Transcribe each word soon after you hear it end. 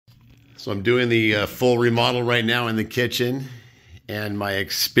So I'm doing the full remodel right now in the kitchen, and my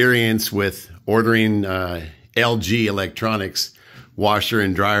experience with ordering LG Electronics washer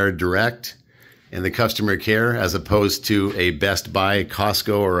and dryer direct and the customer care as opposed to a Best Buy,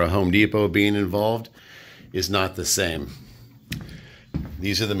 Costco, or a Home Depot being involved is not the same.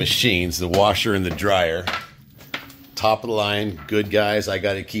 These are the machines, the washer and the dryer. Top of the line, good guys. I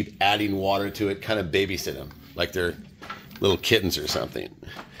got to keep adding water to it, kind of babysit them like they're little kittens or something.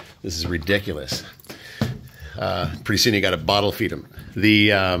 This is ridiculous. Pretty soon you got to bottle feed them.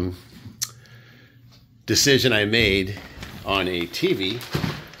 The decision I made on a TV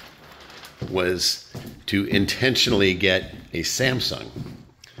was to intentionally get a Samsung.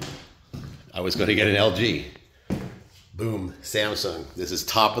 I was going to get an LG. Boom, Samsung. This is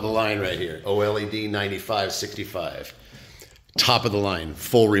top of the line right here. OLED 9565. Top of the line,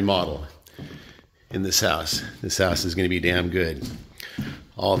 full remodel in this house. This house is going to be damn good.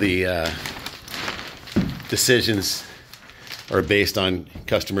 All the decisions are based on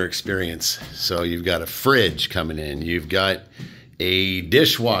customer experience. So you've got a fridge coming in. You've got a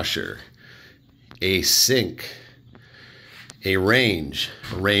dishwasher, a sink, a range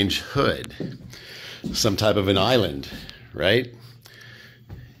hood, some type of an island, right?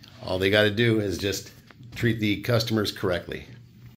 All they got to do is just treat the customers correctly.